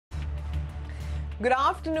Good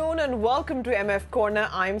afternoon and welcome to MF Corner.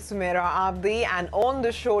 I'm Sumaira Abdi, and on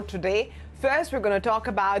the show today, first we're going to talk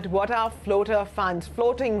about what are floater funds,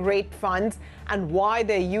 floating rate funds, and why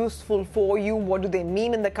they're useful for you. What do they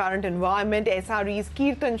mean in the current environment? SRE's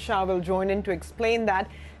Kirtan Shah will join in to explain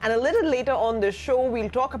that. And a little later on the show, we'll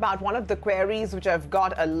talk about one of the queries which I've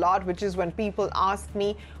got a lot, which is when people ask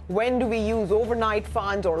me, when do we use overnight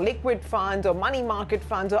funds or liquid funds or money market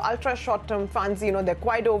funds or ultra short-term funds? You know, they're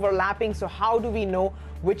quite overlapping. So how do we know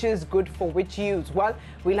which is good for which use? Well,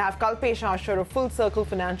 we'll have Kalpesh Asher of Full Circle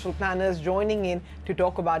Financial Planners joining in to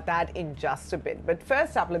talk about that in just a bit. But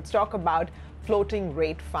first up, let's talk about floating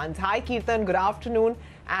rate funds. Hi, Kirtan. Good afternoon.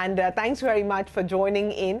 And thanks very much for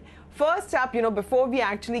joining in. First up, before we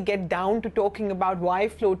actually get down to talking about why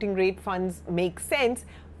floating rate funds make sense,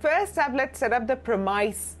 first up, let's set up the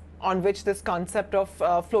premise on which this concept of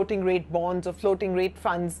floating rate bonds or floating rate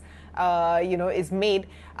funds, is made.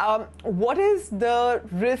 What is the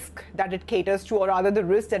risk that it caters to, or rather the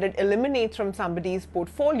risk that it eliminates from somebody's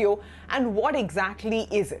portfolio, and what exactly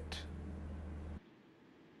is it?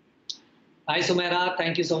 Hi, Sumaira.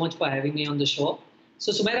 Thank you so much for having me on the show.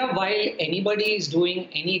 So, Sumaira, while anybody is doing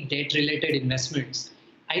any debt-related investments,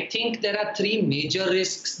 I think there are three major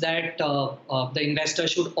risks that the investor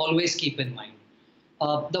should always keep in mind.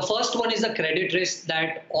 The first one is the credit risk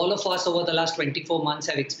that all of us over the last 24 months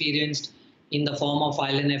have experienced in the form of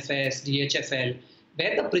ILNFS, DHFL,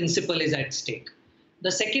 where the principal is at stake.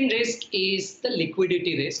 The second risk is the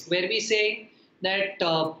liquidity risk, where we say that,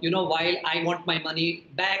 while I want my money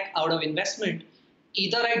back out of investment,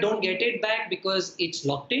 either I don't get it back because it's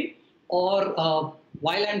locked in, or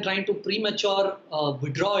while I'm trying to premature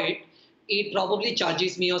withdraw it, it probably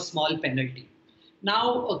charges me a small penalty.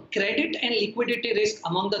 Now, credit and liquidity risk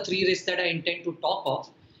among the three risks that I intend to talk of,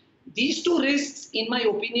 these two risks, in my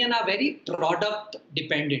opinion, are very product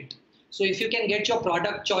dependent. So if you can get your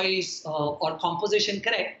product choice or composition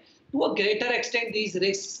correct, to a greater extent, these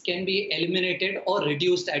risks can be eliminated or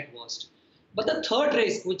reduced at worst. But the third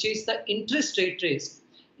risk, which is the interest rate risk,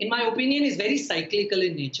 in my opinion, is very cyclical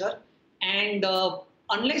in nature. And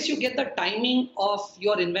unless you get the timing of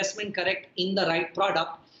your investment correct in the right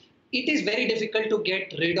product, it is very difficult to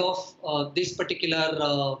get rid of this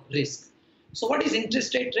particular risk. So what is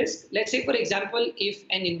interest rate risk? Let's say, for example, if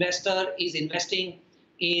an investor is investing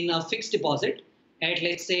in a fixed deposit at,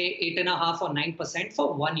 let's say, 8.5 or 9%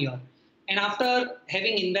 for 1 year. And after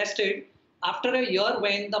having invested, after a year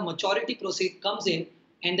when the maturity proceed comes in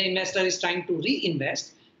and the investor is trying to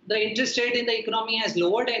reinvest, the interest rate in the economy has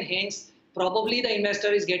lowered, and hence probably the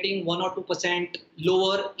investor is getting 1 or 2%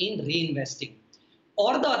 lower in reinvesting.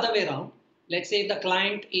 Or the other way around, let's say the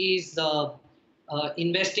client is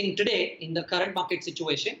investing today in the current market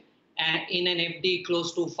situation in an FD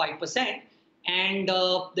close to 5%, and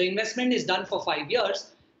the investment is done for 5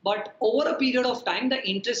 years, but over a period of time, the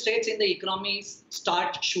interest rates in the economy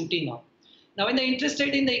start shooting up. Now, when the interest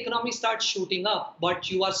rate in the economy starts shooting up, but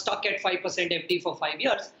you are stuck at 5% FD for 5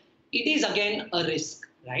 years, it is again a risk,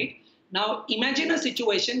 right? Now, imagine a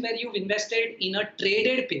situation where you've invested in a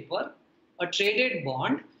traded paper, a traded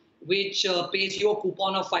bond, which pays you a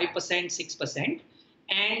coupon of 5%, 6%,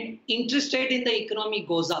 and interest rate in the economy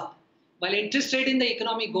goes up. While interest rate in the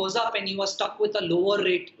economy goes up and you are stuck with a lower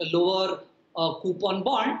rate, a lower coupon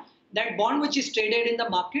bond, that bond which is traded in the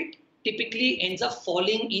market typically ends up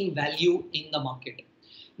falling in value in the market.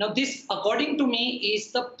 Now, this, according to me,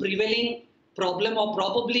 is the prevailing problem, or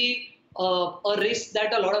probably a risk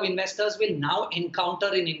that a lot of investors will now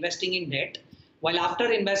encounter in investing in debt. While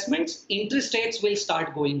after investments, interest rates will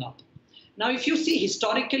start going up. Now, if you see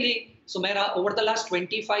historically, Sumaira, over the last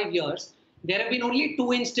 25 years, there have been only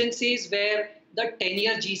two instances where the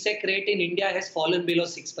 10-year GSEC rate in India has fallen below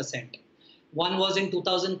 6%. One was in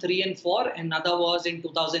 2003 and 4, and another was in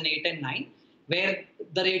 2008 and 9, where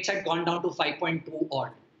the rates had gone down to 5.2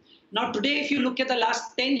 odd. Now, today, if you look at the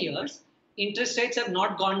last 10 years, interest rates have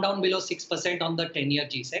not gone down below 6% on the 10-year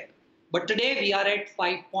GSEC. But today, we are at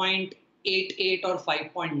 5.88 or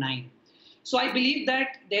 5.9. So I believe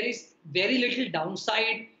that there is very little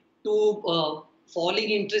downside to falling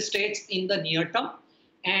interest rates in the near term,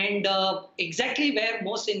 and exactly where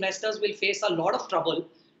most investors will face a lot of trouble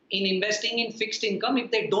in investing in fixed income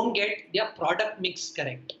if they don't get their product mix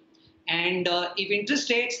correct. And if interest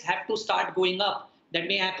rates have to start going up, that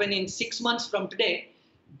may happen in 6 months from today,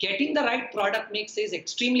 getting the right product mix is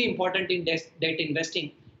extremely important in debt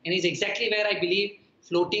investing, and is exactly where I believe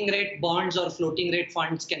floating rate bonds or floating rate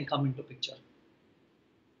funds can come into picture.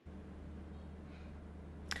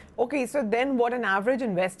 Okay, so then what an average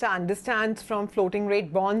investor understands from floating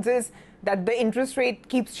rate bonds is that the interest rate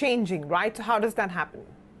keeps changing, right? So how does that happen?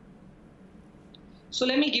 So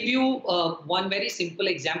let me give you one very simple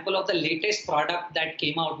example of the latest product that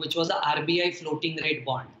came out, which was the RBI floating rate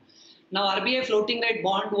bond. Now, RBI floating rate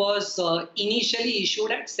bond was initially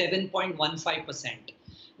issued at 7.15%.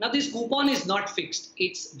 Now, this coupon is not fixed.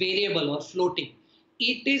 It's variable or floating.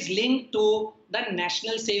 It is linked to the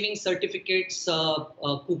National Savings Certificate's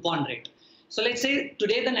coupon rate. So let's say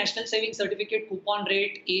today the National Savings Certificate coupon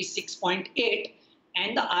rate is 6.8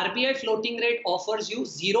 and the RBI floating rate offers you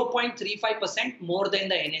 0.35% more than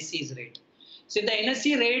the NSE's rate. So if the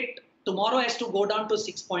NSE rate tomorrow has to go down to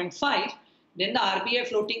 6.5, then the RBI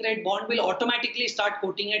floating rate bond will automatically start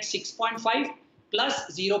quoting at 6.5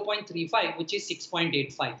 plus 0.35, which is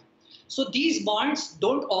 6.85. So these bonds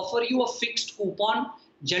don't offer you a fixed coupon,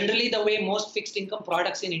 generally the way most fixed income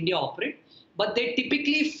products in India operate, but they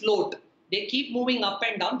typically float. They keep moving up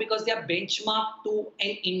and down because they are benchmarked to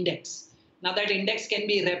an index. Now that index can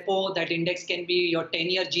be repo, that index can be your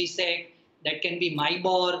 10-year GSEC, that can be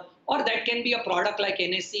MIBOR, or that can be a product like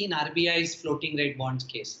NSE in RBI's floating rate bonds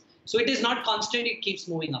case. So it is not constant, it keeps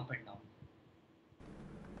moving up and down.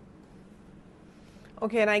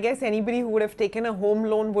 Okay, and I guess anybody who would have taken a home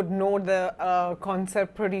loan would know the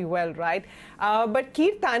concept pretty well, right? But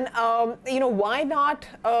Kirtan, why not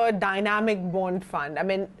a dynamic bond fund? I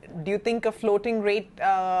mean, do you think a floating rate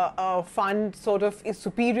fund sort of is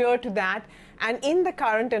superior to that? And in the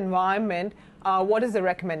current environment, what is the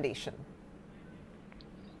recommendation?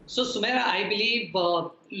 So Sumaira, I believe,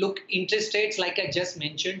 look, interest rates, like I just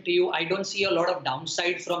mentioned to you, I don't see a lot of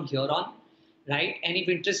downside from here on. Right? And if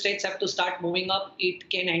interest rates have to start moving up, it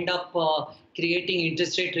can end up creating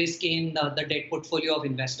interest rate risk in the debt portfolio of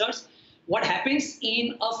investors. What happens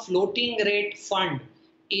in a floating rate fund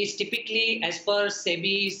is typically, as per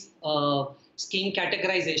SEBI's scheme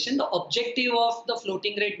categorization, the objective of the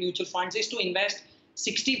floating rate mutual funds is to invest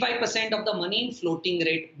 65% of the money in floating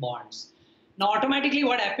rate bonds. Now, automatically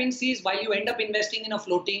what happens is while you end up investing in a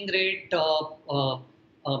floating rate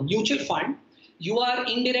mutual fund, you are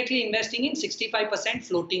indirectly investing in 65%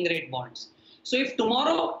 floating rate bonds. So if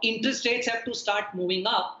tomorrow interest rates have to start moving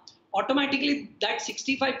up, automatically that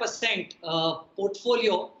 65%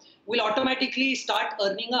 portfolio will automatically start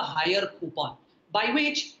earning a higher coupon, by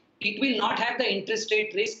which it will not have the interest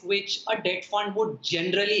rate risk which a debt fund would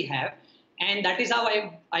generally have. And that is how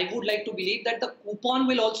I would like to believe that the coupon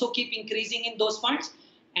will also keep increasing in those funds,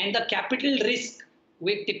 and the capital risk,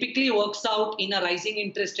 which typically works out in a rising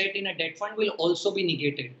interest rate in a debt fund, will also be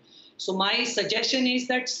negated. So my suggestion is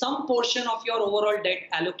that some portion of your overall debt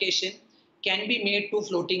allocation can be made to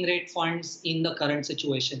floating rate funds in the current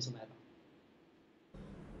situation, Sumaira.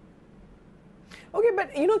 Okay,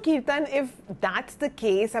 but Kirtan, if that's the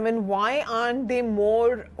case, I mean, why aren't they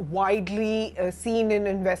more widely seen in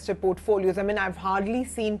investor portfolios? I mean, I've hardly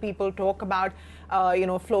seen people talk about,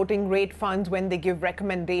 floating rate funds when they give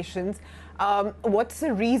recommendations. What's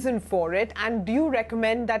the reason for it? And do you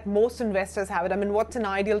recommend that most investors have it? I mean, what's an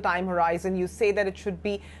ideal time horizon? You say that it should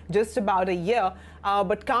be just about a year,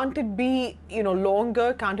 but can't it be,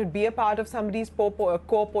 longer? Can't it be a part of somebody's core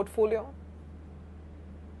portfolio?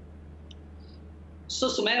 So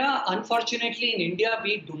Sumaira, unfortunately in India,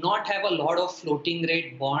 we do not have a lot of floating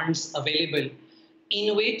rate bonds available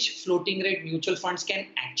in which floating rate mutual funds can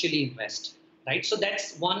actually invest, right? So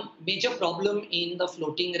that's one major problem in the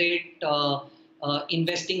floating rate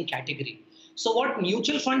investing category. So what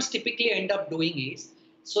mutual funds typically end up doing is,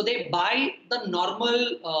 so they buy the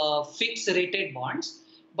normal fixed rated bonds,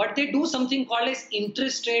 but they do something called as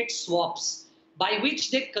interest rate swaps, by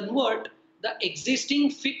which they convert the existing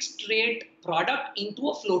fixed rate product into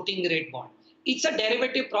a floating rate bond. It's a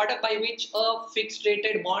derivative product by which a fixed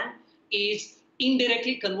rated bond is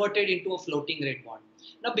indirectly converted into a floating rate bond.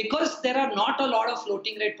 Now, because there are not a lot of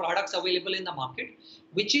floating rate products available in the market,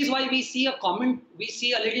 which is why we see a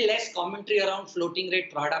little less commentary around floating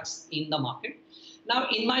rate products in the market. Now,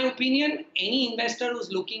 in my opinion, any investor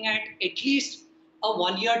who's looking at least a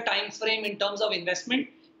 1-year time frame in terms of investment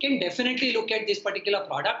can definitely look at this particular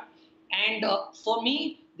product. And for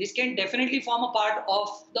me, this can definitely form a part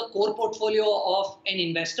of the core portfolio of an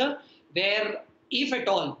investor, where if at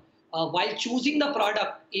all, while choosing the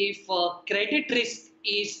product, if credit risk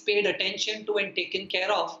is paid attention to and taken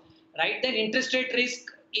care of, right, then interest rate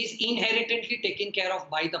risk is inherently taken care of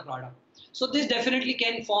by the product. So this definitely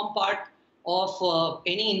can form part of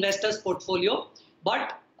any investor's portfolio,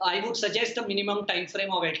 but I would suggest a minimum time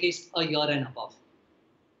frame of at least a year and above.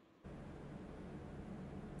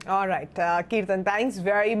 All right, Kirtan, thanks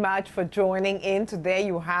very much for joining in. So there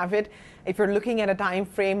you have it. If you're looking at a time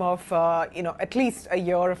frame of, at least a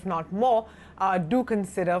year, if not more, do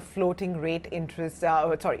consider floating rate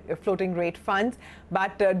floating rate funds,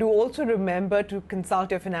 but do also remember to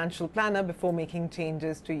consult your financial planner before making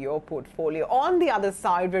changes to your portfolio. On the other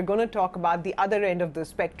side, we're going to talk about the other end of the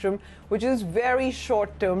spectrum, which is very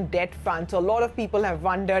short-term debt funds. So a lot of people have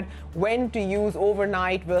wondered when to use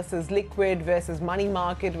overnight versus liquid versus money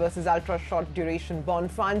market versus ultra short duration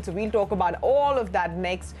bond funds. So we'll talk about all of that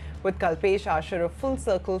next with Kalpesh Asher of Full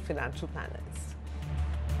Circle Financial Planners.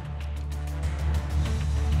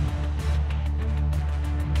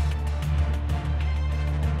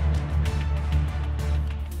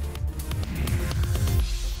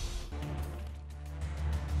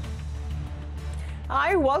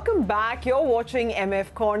 Hi, welcome back. You're watching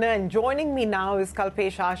MF Corner, and joining me now is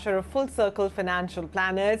Kalpesh Asher of Full Circle Financial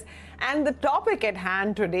Planners. And the topic at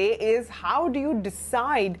hand today is how do you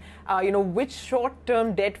decide, which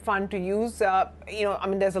short-term debt fund to use?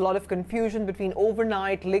 There's a lot of confusion between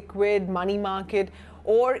overnight, liquid, money market,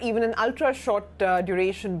 or even an ultra short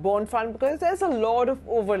duration bond fund, because there's a lot of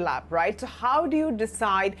overlap, right? So how do you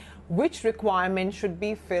decide which requirement should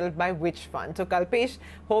be filled by which fund? So Kalpesh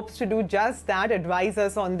hopes to do just that, advise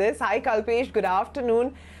us on this. Hi Kalpesh, good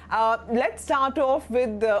afternoon. Let's start off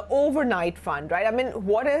with the overnight fund, right? I mean,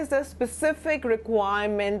 what is the specific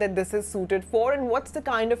requirement that this is suited for, and what's the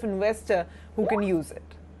kind of investor who can use it?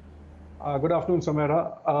 Good afternoon,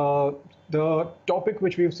 Samira. The topic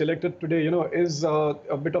which we've selected today, is a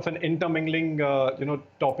bit of an intermingling,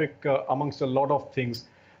 topic amongst a lot of things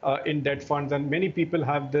in debt funds, and many people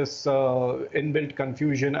have this inbuilt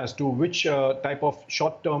confusion as to which type of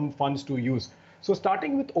short-term funds to use. So,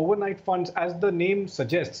 starting with overnight funds, as the name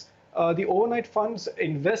suggests, the overnight funds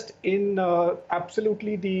invest in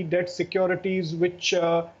absolutely the debt securities which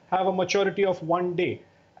have a maturity of 1 day.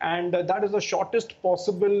 And that is the shortest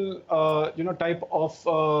possible, type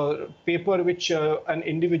of paper which an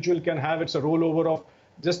individual can have. It's a rollover of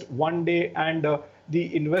just 1 day, and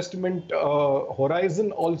the investment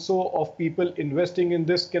horizon also of people investing in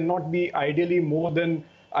this cannot be ideally more than,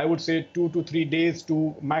 I would say, 2 to 3 days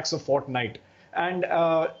to max a fortnight. And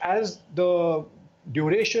as the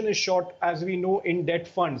duration is short, as we know in debt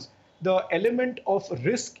funds, the element of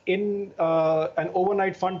risk in an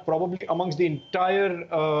overnight fund, probably amongst the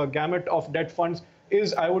entire gamut of debt funds,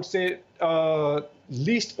 is, I would say,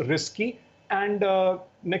 least risky, and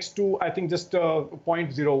next to, I think, just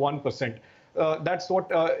 0.01%. That's what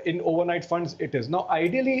in overnight funds it is. Now,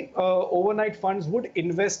 ideally, overnight funds would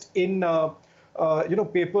invest in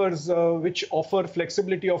papers which offer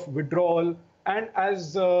flexibility of withdrawal, and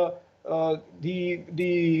as the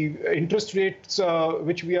interest rates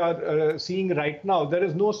which we are seeing right now, there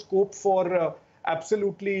is no scope for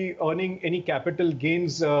absolutely earning any capital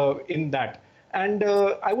gains in that. And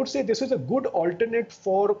I would say this is a good alternate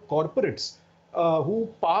for corporates who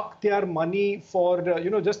park their money for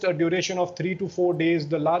just a duration of 3 to 4 days,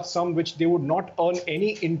 the large sum which they would not earn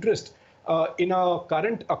any interest in a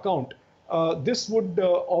current account. This would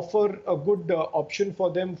offer a good option for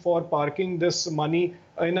them for parking this money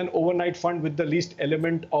in an overnight fund with the least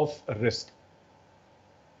element of risk.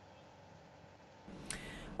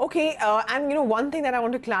 Okay, and one thing that I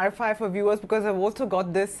want to clarify for viewers, because I've also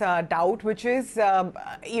got this doubt, which is,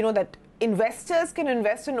 that investors can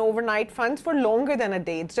invest in overnight funds for longer than a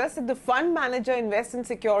day. It's just that the fund manager invests in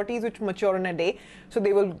securities which mature in a day. So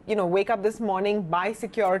they will, wake up this morning, buy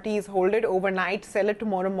securities, hold it overnight, sell it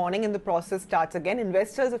tomorrow morning, and the process starts again.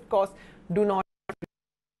 Investors, of course, do not.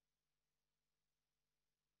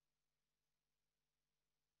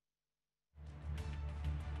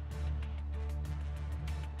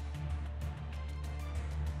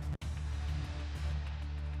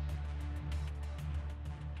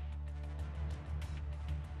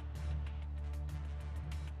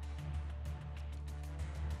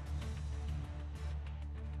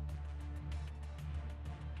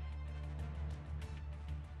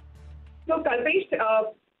 So, Kalpesh,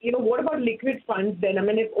 what about liquid funds then? I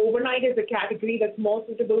mean, if overnight is a category that's more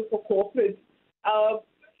suitable for corporates,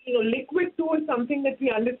 liquid too is something that we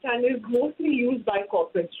understand is mostly used by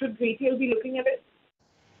corporates. Should retail be looking at it?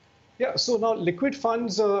 Yeah, so now liquid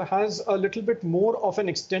funds has a little bit more of an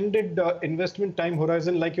extended investment time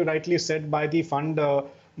horizon, like you rightly said, by the fund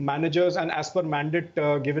managers and as per mandate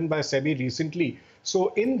given by SEBI recently.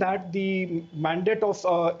 So in that, the mandate of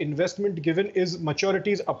investment given is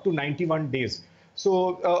maturities up to 91 days.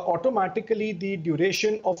 So automatically, the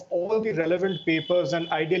duration of all the relevant papers and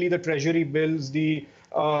ideally the treasury bills, the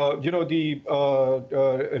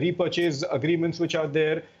repurchase agreements which are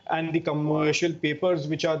there, and the commercial papers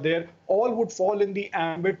which are there, all would fall in the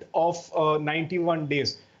ambit of 91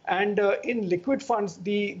 days. And in liquid funds,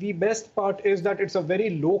 the best part is that it's a very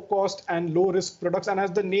low cost and low risk products. And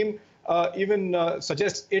as the name even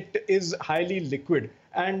suggests, it is highly liquid.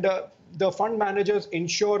 And the fund managers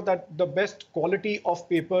ensure that the best quality of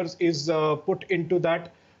papers is put into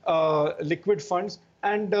that liquid funds.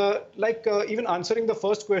 And even answering the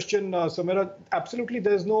first question, Sumera, absolutely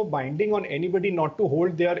there's no binding on anybody not to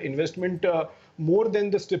hold their investment more than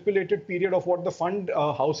the stipulated period of what the fund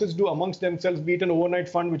houses do amongst themselves, be it an overnight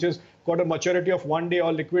fund which has got a maturity of 1 day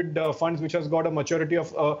or liquid funds which has got a maturity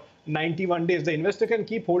of 91 days. The investor can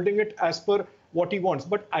keep holding it as per what he wants.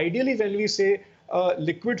 But ideally, when we say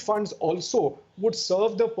liquid funds also would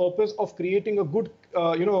serve the purpose of creating a good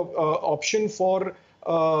option for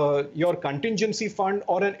your contingency fund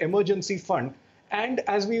or an emergency fund. And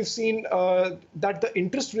as we've seen that the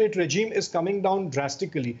interest rate regime is coming down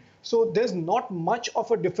drastically. So there's not much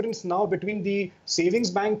of a difference now between the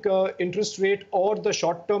savings bank interest rate or the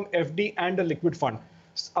short-term FD and a liquid fund.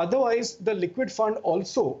 Otherwise, the liquid fund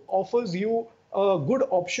also offers you a good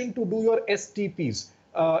option to do your STPs.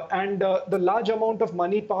 The large amount of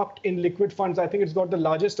money parked in liquid funds, I think it's got the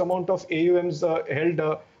largest amount of AUMs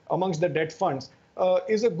held amongst the debt funds,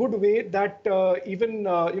 is a good way that even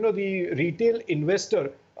the retail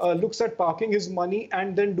investor looks at parking his money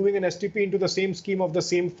and then doing an STP into the same scheme of the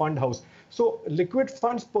same fund house. So liquid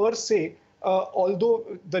funds per se,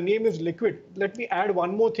 although the name is liquid, let me add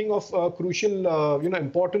one more thing of crucial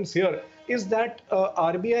importance here, is that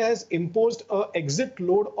RBI has imposed an exit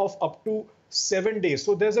load of up to 7 days.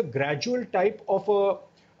 So there's a gradual type of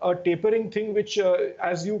a tapering thing, which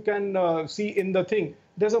as you can see in the thing,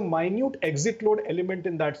 there's a minute exit load element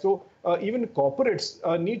in that. So even corporates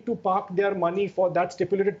need to park their money for that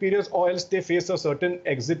stipulated periods, or else they face a certain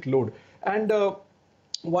exit load. And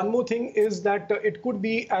one more thing is that it could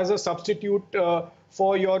be as a substitute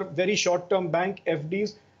for your very short-term bank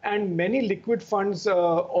FDs, and many liquid funds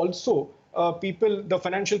also the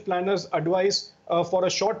financial planners advise for a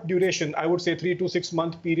short duration, I would say 3 to 6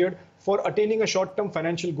 month period, for attaining a short-term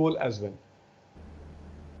financial goal as well.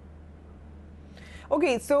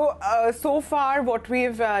 Okay, so so far what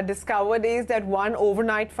we've discovered is that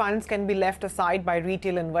overnight funds can be left aside by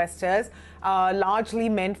retail investors, largely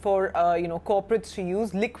meant for corporates to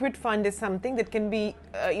use. Liquid fund is something that can be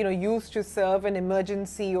used to serve an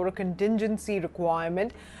emergency or a contingency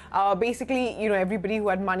requirement. Basically, everybody who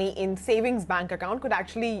had money in savings bank account could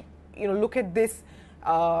actually look at this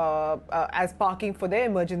as parking for their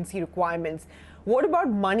emergency requirements. What about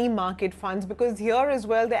money market funds? Because here as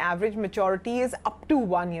well, the average maturity is up to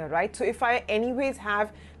 1 year, right? So if I anyways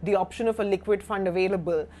have the option of a liquid fund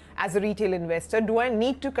available as a retail investor, do I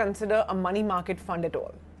need to consider a money market fund at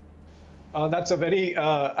all? That's a very,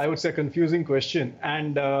 I would say, confusing question.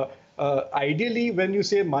 And ideally, when you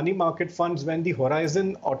say money market funds, when the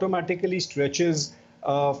horizon automatically stretches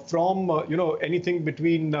from anything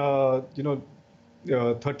between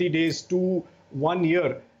 30 days to 1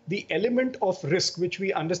 year, the element of risk which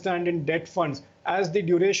we understand in debt funds as the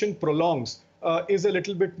duration prolongs is a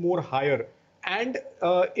little bit more higher. And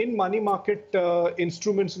in money market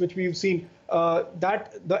instruments which we've seen,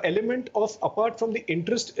 that the element of, apart from the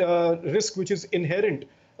interest risk which is inherent,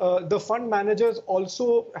 the fund managers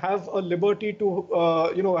also have a liberty to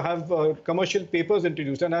have commercial papers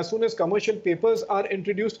introduced. And as soon as commercial papers are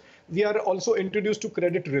introduced, we are also introduced to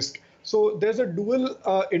credit risk. So there's a dual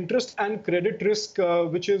interest and credit risk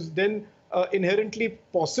which is then inherently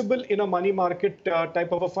possible in a money market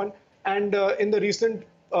type of a fund. And in the recent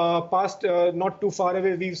past, not too far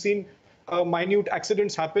away, we've seen minute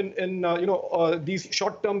accidents happen in these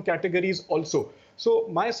short-term categories also. So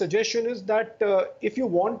my suggestion is that if you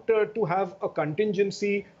want to have a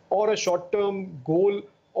contingency or a short-term goal,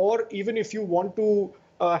 or even if you want to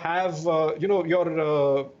have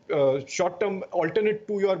your short-term alternate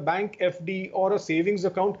to your bank FD or a savings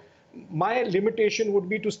account, my limitation would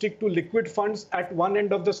be to stick to liquid funds at one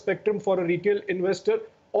end of the spectrum for a retail investor,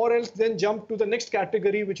 or else then jump to the next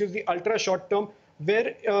category, which is the ultra short-term,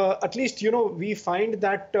 where at least we find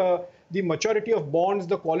that the maturity of bonds,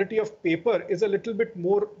 the quality of paper is a little bit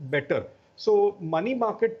more better. So money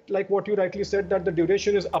market, like what you rightly said, that the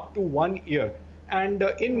duration is up to 1 year. And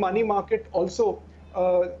in money market also,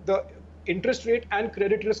 the interest rate and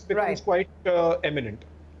credit risk becomes quite eminent.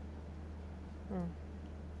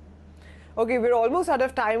 Okay, we're almost out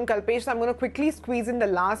of time, Kalpesh, so I'm going to quickly squeeze in the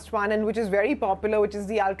last one, and which is very popular, which is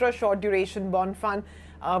the ultra short duration bond fund.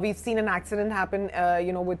 We've seen an accident happen,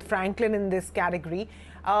 with Franklin in this category.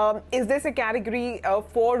 Is this a category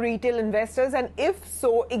for retail investors? And if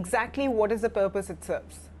so, exactly what is the purpose it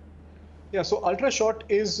serves? Yeah, so ultra short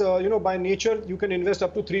is, by nature, you can invest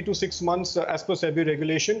up to 3 to 6 months as per SEBI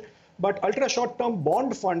regulation. But ultra short term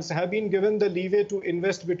bond funds have been given the leeway to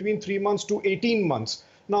invest between 3 months to 18 months.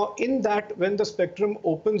 Now, in that, when the spectrum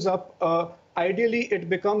opens up, ideally it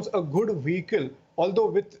becomes a good vehicle. Although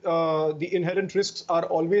with the inherent risks are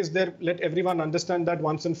always there, let everyone understand that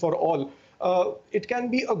once and for all. It can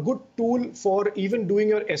be a good tool for even doing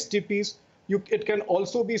your STPs. It can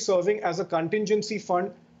also be serving as a contingency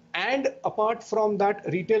fund. And apart from that,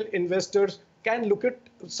 retail investors can look at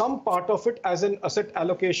some part of it as an asset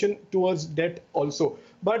allocation towards debt also.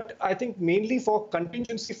 But I think mainly for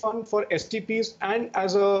contingency fund, for STPs, and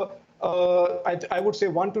as I would say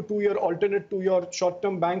 1 to 2 year alternate to your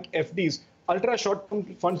short-term bank FDs, ultra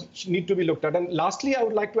short-term funds need to be looked at. And lastly, I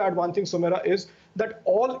would like to add one thing, Sumera, is that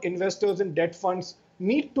all investors in debt funds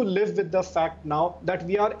need to live with the fact now that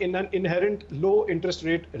we are in an inherent low interest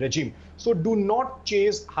rate regime. So do not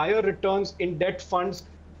chase higher returns in debt funds.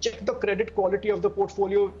 Check the credit quality of the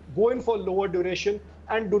portfolio, go in for lower duration,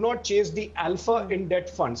 and do not chase the alpha in debt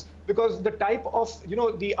funds, because the type of,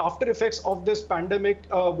 the after effects of this pandemic,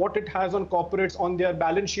 what it has on corporates, on their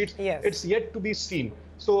balance sheets, Yes. It's yet to be seen.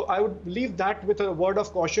 So I would leave that with a word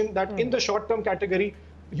of caution that in the short-term category,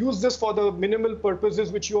 use this for the minimal purposes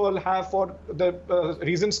which you all have for the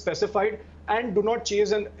reasons specified, and do not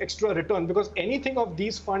chase an extra return, because anything of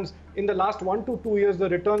these funds in the last 1 to 2 years, the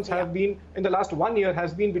returns have been, in the last 1 year,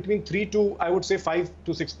 has been between 3 to, I would say, 5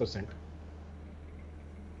 to 6%.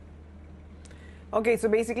 Okay, so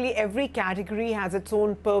basically every category has its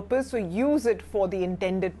own purpose, so use it for the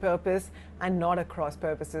intended purpose and not across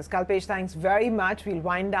purposes. Kalpesh, thanks very much. We'll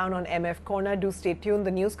wind down on MF Corner. Do stay tuned.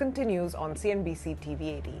 The news continues on CNBC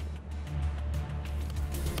TV 18.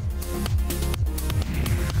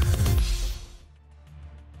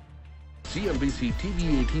 CNBC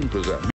TV 18 presents